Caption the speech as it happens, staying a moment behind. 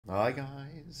Hi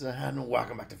guys, and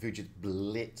welcome back to Fugit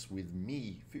Blitz with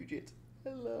me, Fugit.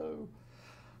 Hello.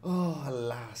 Oh,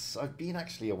 alas, I've been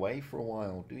actually away for a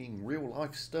while, doing real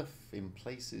life stuff in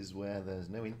places where there's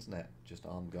no internet, just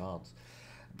armed guards.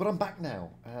 But I'm back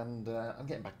now, and I'm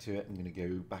getting back to it. I'm going to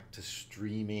go back to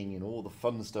streaming and all the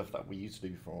fun stuff that we used to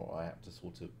do before I had to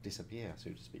sort of disappear, so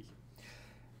to speak.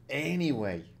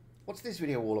 Anyway, what's this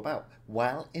video all about?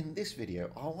 Well, in this video,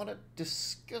 I want to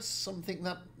discuss something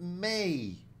that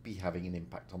may be having an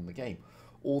impact on the game,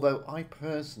 although I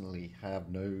personally have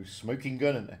no smoking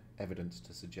gun evidence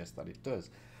to suggest that it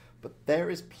does. But there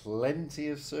is plenty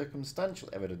of circumstantial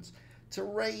evidence to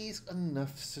raise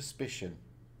enough suspicion.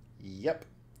 Yep,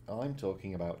 I'm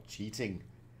talking about cheating.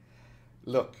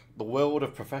 Look, the world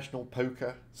of professional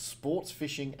poker, sports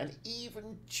fishing, and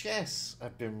even chess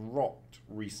have been rocked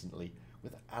recently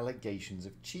with allegations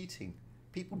of cheating.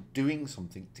 People doing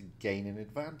something to gain an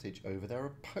advantage over their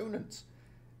opponents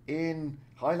in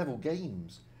high-level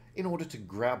games in order to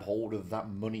grab hold of that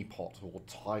money pot or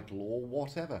title or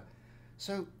whatever.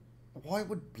 So why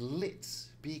would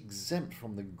Blitz be exempt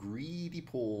from the greedy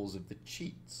paws of the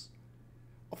cheats?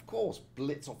 Of course,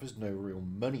 Blitz offers no real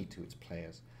money to its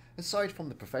players, aside from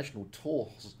the professional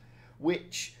tours,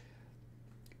 which,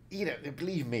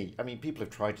 believe me, I mean, people have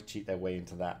tried to cheat their way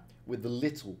into that with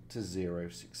little to zero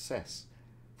success.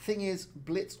 Thing is,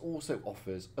 Blitz also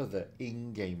offers other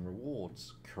in-game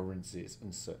rewards, currencies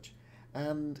and such,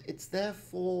 and it's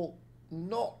therefore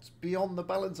not beyond the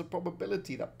balance of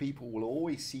probability that people will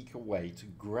always seek a way to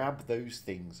grab those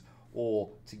things or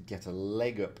to get a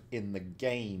leg up in the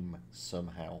game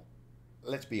somehow.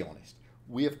 Let's be honest,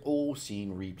 we have all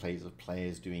seen replays of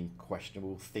players doing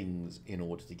questionable things in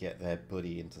order to get their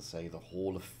buddy into, say, the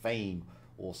Hall of Fame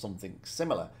or something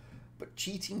similar. But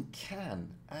cheating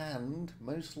can, and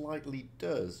most likely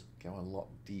does, go a lot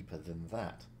deeper than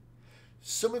that.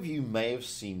 Some of you may have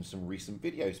seen some recent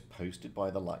videos posted by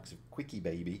the likes of Quickie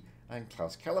Baby and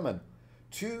Klaus Kellerman,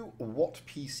 two What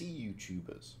PC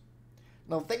YouTubers.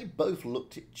 Now, they both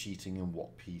looked at cheating in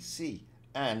What PC,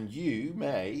 and you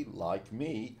may, like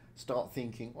me, start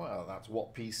thinking, well, that's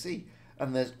What PC,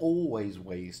 and there's always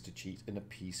ways to cheat in a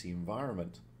PC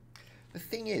environment. The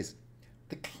thing is,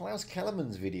 the Klaus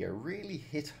Kellerman's video really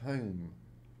hit home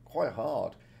quite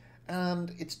hard,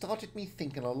 and it started me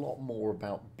thinking a lot more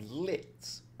about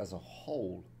Blitz as a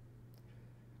whole.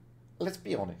 Let's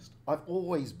be honest, I've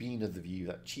always been of the view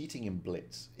that cheating in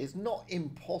Blitz is not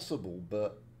impossible,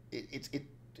 but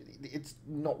it's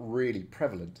not really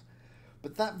prevalent.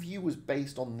 But that view was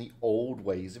based on the old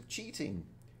ways of cheating,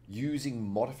 using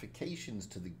modifications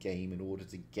to the game in order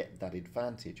to get that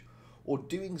advantage, or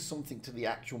doing something to the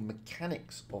actual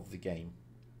mechanics of the game.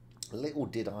 Little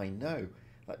did I know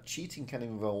that cheating can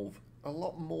involve a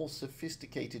lot more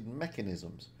sophisticated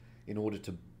mechanisms in order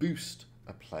to boost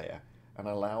a player and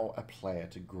allow a player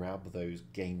to grab those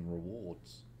game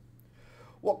rewards.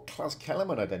 What Klaus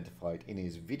Kellerman identified in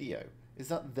his video is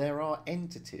that there are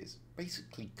entities,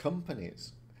 basically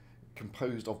companies,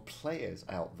 composed of players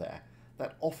out there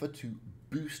that offer to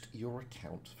boost your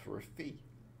account for a fee.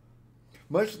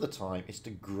 Most of the time it's to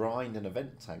grind an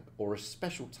event tank or a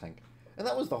special tank, and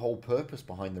that was the whole purpose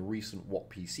behind the recent What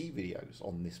PC videos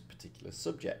on this particular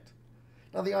subject.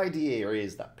 Now, the idea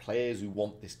is that players who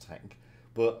want this tank,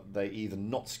 but they're either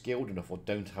not skilled enough or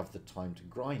don't have the time to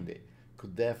grind it,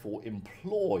 could therefore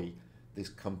employ this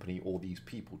company or these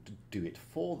people to do it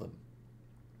for them.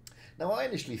 Now, I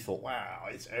initially thought, wow,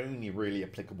 it's only really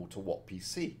applicable to What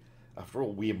PC. After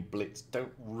all, we in Blitz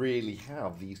don't really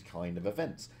have these kind of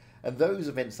events. And those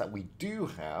events that we do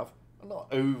have are not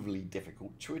overly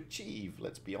difficult to achieve,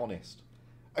 let's be honest.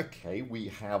 Okay, we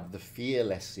have the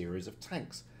Fearless series of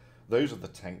tanks. Those are the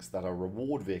tanks that are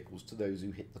reward vehicles to those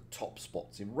who hit the top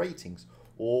spots in ratings,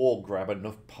 or grab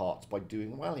enough parts by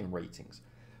doing well in ratings.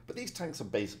 But these tanks are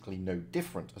basically no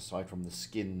different, aside from the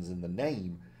skins in the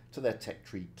name, to their tech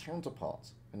tree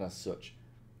counterparts, and as such,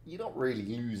 you're not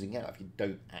really losing out if you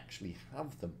don't actually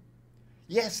have them.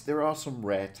 Yes, there are some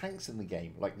rare tanks in the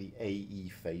game, like the AE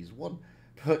Phase 1,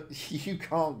 but you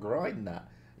can't grind that.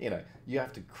 You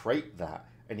have to crate that,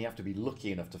 and you have to be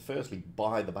lucky enough to firstly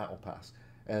buy the battle pass,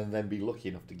 and then be lucky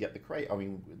enough to get the crate. I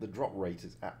mean, the drop rate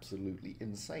is absolutely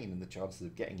insane, and the chances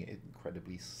of getting it is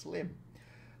incredibly slim.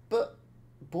 But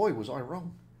boy, was I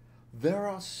wrong. There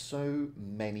are so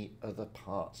many other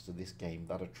parts to this game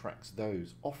that attracts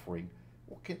those offering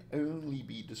what can only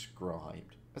be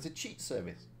described as a cheat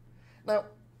service. Now,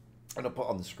 and I'll put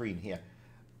on the screen here,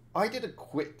 I did a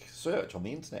quick search on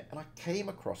the internet and I came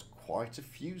across quite a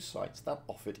few sites that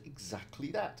offered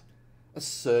exactly that. A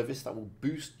service that will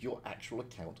boost your actual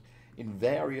account in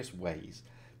various ways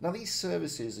Now, these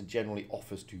services are generally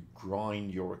offers to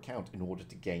grind your account in order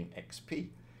to gain XP,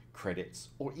 credits,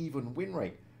 or even win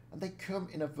rate, and they come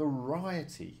in a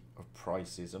variety of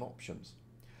prices and options.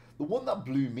 The one that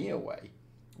blew me away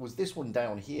was this one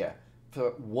down here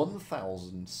for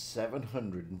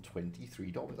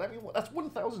 $1,723. I mean, that's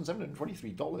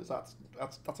 $1,723.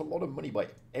 That's a lot of money by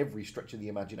every stretch of the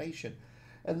imagination,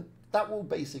 and that will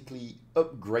basically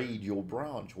upgrade your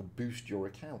branch or boost your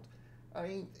account. I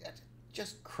mean, that's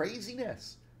just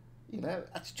craziness. You know,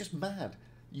 that's just mad.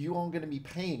 You are going to be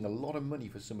paying a lot of money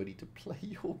for somebody to play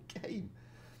your game.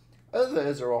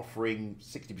 Others are offering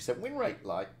 60% win rate,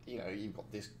 like, you know, you've got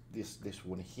this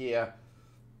one here,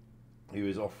 who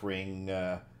is offering,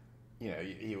 you know,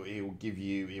 he'll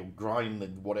grind the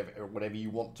whatever you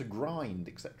want to grind,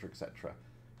 etc., etc.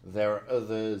 There are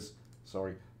others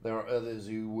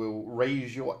who will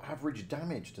raise your average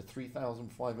damage to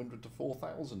 3,500 to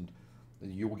 4,000.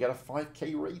 You will get a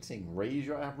 5k rating, raise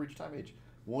your average damage.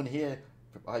 One here,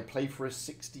 I play for a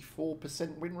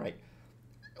 64% win rate.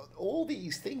 All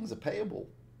these things are payable,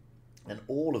 and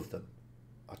all of them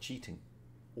are cheating.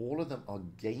 All of them are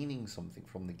gaining something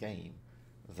from the game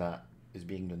that is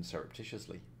being done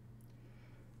surreptitiously.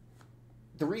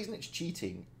 The reason it's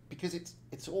cheating, because it's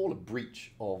all a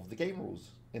breach of the game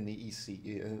rules in the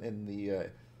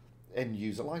end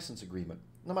user license agreement.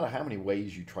 No matter how many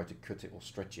ways you try to cut it or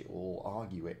stretch it or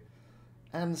argue it.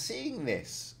 And seeing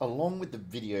this, along with the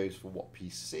videos for What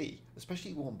PC,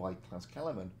 especially one by Klaus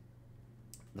Kellerman,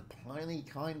 the penny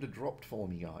kind of dropped for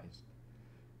me, guys.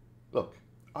 Look,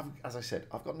 as I said,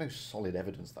 I've got no solid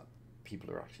evidence that people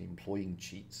are actually employing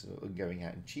cheats or going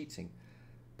out and cheating.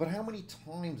 But how many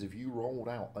times have you rolled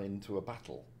out into a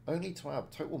battle only to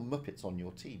have total muppets on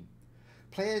your team?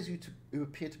 Players who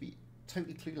appear to be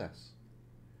totally clueless,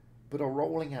 but are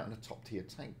rolling out in a top tier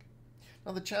tank.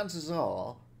 Now, the chances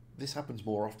are this happens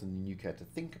more often than you care to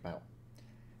think about.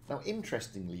 Now,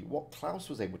 interestingly, what Klaus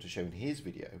was able to show in his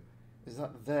video is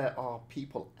that there are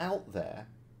people out there,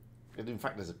 and in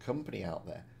fact there's a company out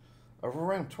there, of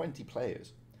around 20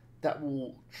 players that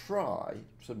will try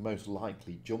to most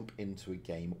likely jump into a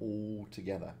game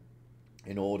altogether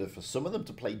in order for some of them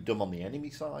to play dumb on the enemy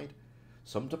side,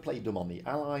 some to play dumb on the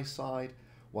ally side,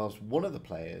 whilst one of the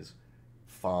players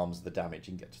farms the damage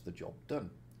and gets the job done.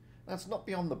 That's not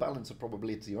beyond the balance of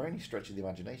probability or any stretch of the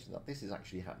imagination that this is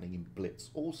actually happening in Blitz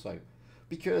also,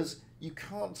 because you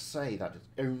can't say that it's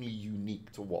only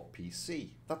unique to What PC.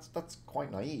 That's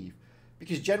quite naive,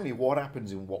 because generally what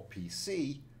happens in What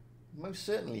PC most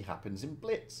certainly happens in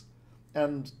Blitz,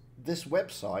 and this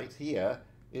website here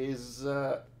is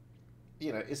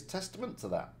is testament to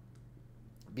that.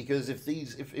 Because if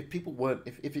people weren't,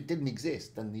 if it didn't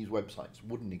exist, then these websites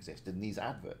wouldn't exist and these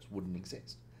adverts wouldn't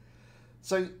exist.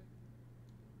 So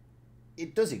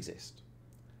it does exist.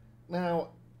 Now,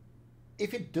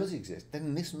 if it does exist,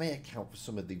 then this may account for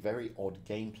some of the very odd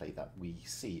gameplay that we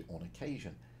see on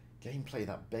occasion. Gameplay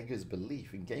that beggars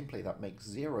belief, and gameplay that makes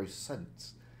zero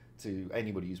sense to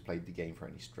anybody who's played the game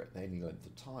for any length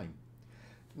of time.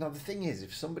 Now, the thing is,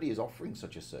 if somebody is offering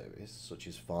such a service, such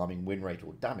as farming win rate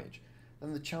or damage,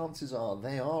 then the chances are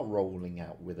they are rolling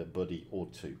out with a buddy or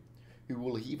two, who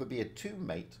will either be a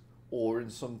teammate or in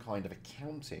some kind of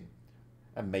accounting,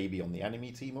 and maybe on the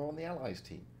enemy team or on the allies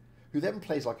team, who then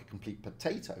plays like a complete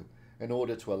potato in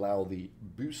order to allow the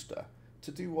booster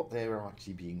to do what they are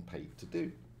actually being paid to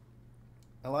do.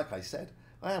 Now, like I said,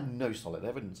 I have no solid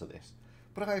evidence of this,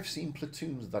 but I have seen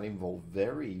platoons that involve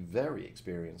very, very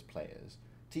experienced players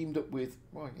teamed up with,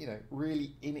 well,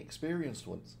 really inexperienced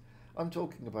ones. I'm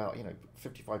talking about,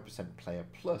 55% player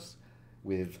plus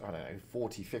with,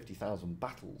 40, 50,000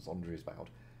 battles under his belt,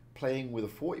 playing with a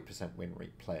 40% win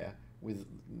rate player with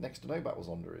next to no battles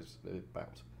under his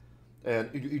belt,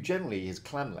 who generally is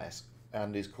clanless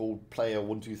and is called player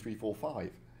 1, 2, 3, 4,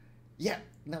 5. Yeah,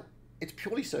 now, it's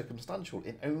purely circumstantial,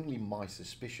 and only my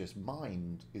suspicious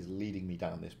mind is leading me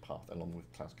down this path along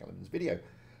with Klaus Kellerman's video.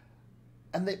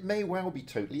 And it may well be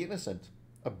totally innocent.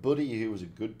 A buddy who was a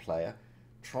good player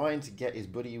trying to get his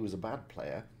buddy who was a bad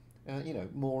player,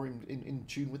 more in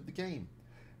tune with the game.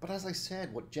 But as I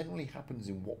said, what generally happens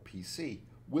in What PC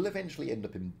will eventually end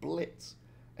up in Blitz,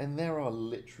 and there are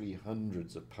literally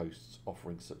hundreds of posts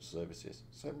offering such services.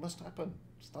 So it must happen.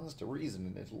 It stands to reason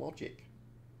in its logic.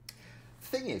 The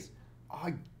thing is,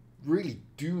 I really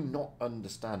do not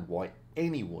understand why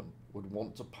anyone would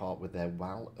want to part with their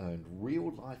well-earned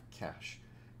real-life cash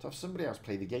to have somebody else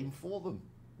play the game for them,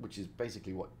 which is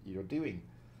basically what you're doing.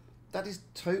 That is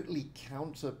totally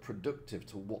counterproductive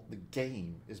to what the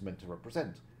game is meant to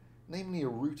represent, namely a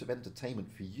route of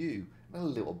entertainment for you and a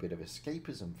little bit of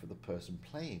escapism for the person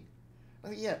playing.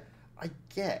 Now, yeah, I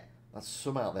get that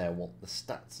some out there want the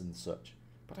stats and such,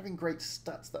 but having great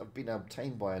stats that have been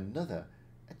obtained by another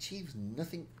achieves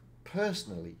nothing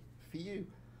personally for you.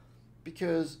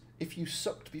 Because if you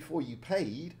sucked before you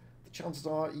paid, the chances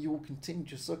are you will continue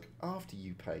to suck after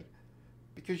you pay.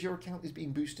 Because your account is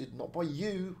being boosted not by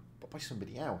you, but by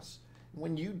somebody else. And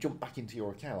when you jump back into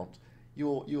your account,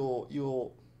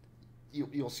 your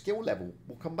skill level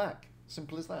will come back.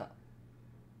 Simple as that.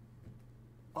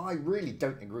 I really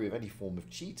don't agree with any form of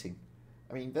cheating.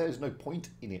 I mean, there's no point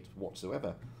in it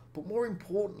whatsoever. But more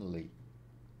importantly,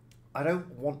 I don't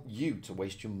want you to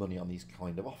waste your money on these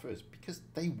kind of offers because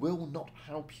they will not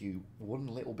help you one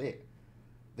little bit.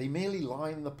 They merely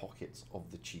line the pockets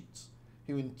of the cheats,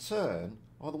 who in turn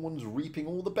are the ones reaping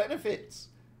all the benefits.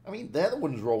 I mean, they're the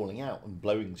ones rolling out and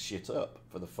blowing shit up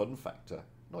for the fun factor,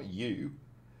 not you.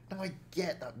 Now, I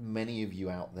get that many of you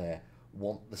out there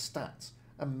want the stats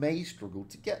and may struggle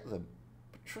to get them.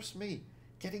 But trust me,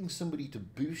 getting somebody to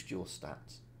boost your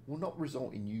stats will not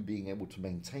result in you being able to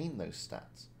maintain those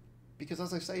stats. Because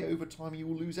as I say, over time you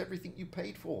will lose everything you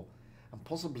paid for, and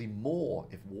possibly more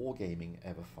if Wargaming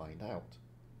ever find out.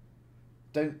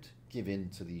 Don't give in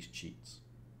to these cheats.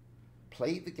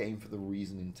 Play the game for the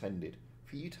reason intended,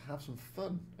 for you to have some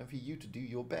fun and for you to do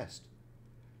your best.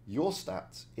 Your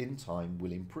stats in time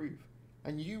will improve,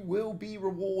 and you will be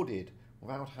rewarded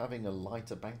without having a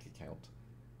lighter bank account.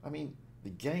 I mean, the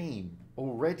game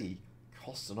already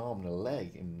costs an arm and a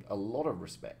leg in a lot of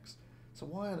respects, so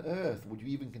why on earth would you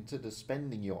even consider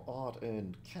spending your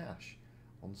hard-earned cash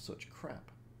on such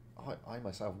crap? I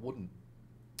myself wouldn't.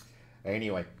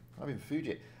 Anyway, I've been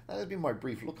Fujit. That has been my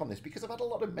brief look on this because I've had a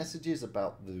lot of messages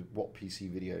about the What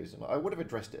PC videos, and I would have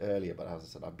addressed it earlier, but as I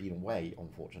said, I've been away,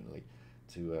 unfortunately,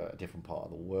 to a different part of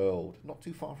the world, not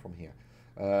too far from here.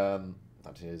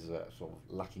 That is sort of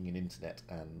lacking in internet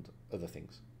and other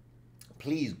things.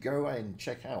 Please go and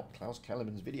check out Klaus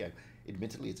Kellerman's video.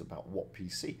 Admittedly, it's about What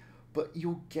PC, but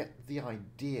you'll get the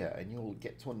idea and you'll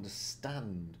get to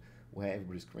understand where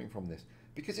everybody's coming from this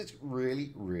because it's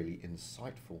really, really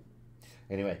insightful.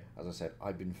 Anyway, as I said,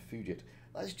 I've been Fujit.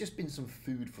 That's just been some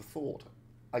food for thought.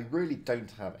 I really don't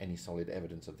have any solid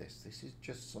evidence of this. This is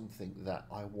just something that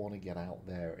I want to get out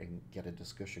there and get a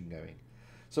discussion going.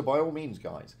 So by all means,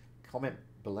 guys, comment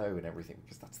below and everything,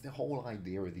 because that's the whole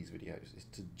idea of these videos, is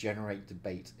to generate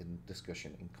debate and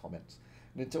discussion in comments.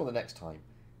 And until the next time,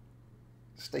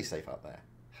 stay safe out there,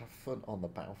 have fun on the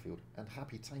battlefield, and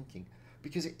happy tanking,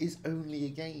 because it is only a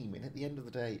game, and at the end of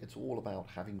the day, it's all about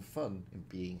having fun and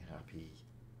being happy.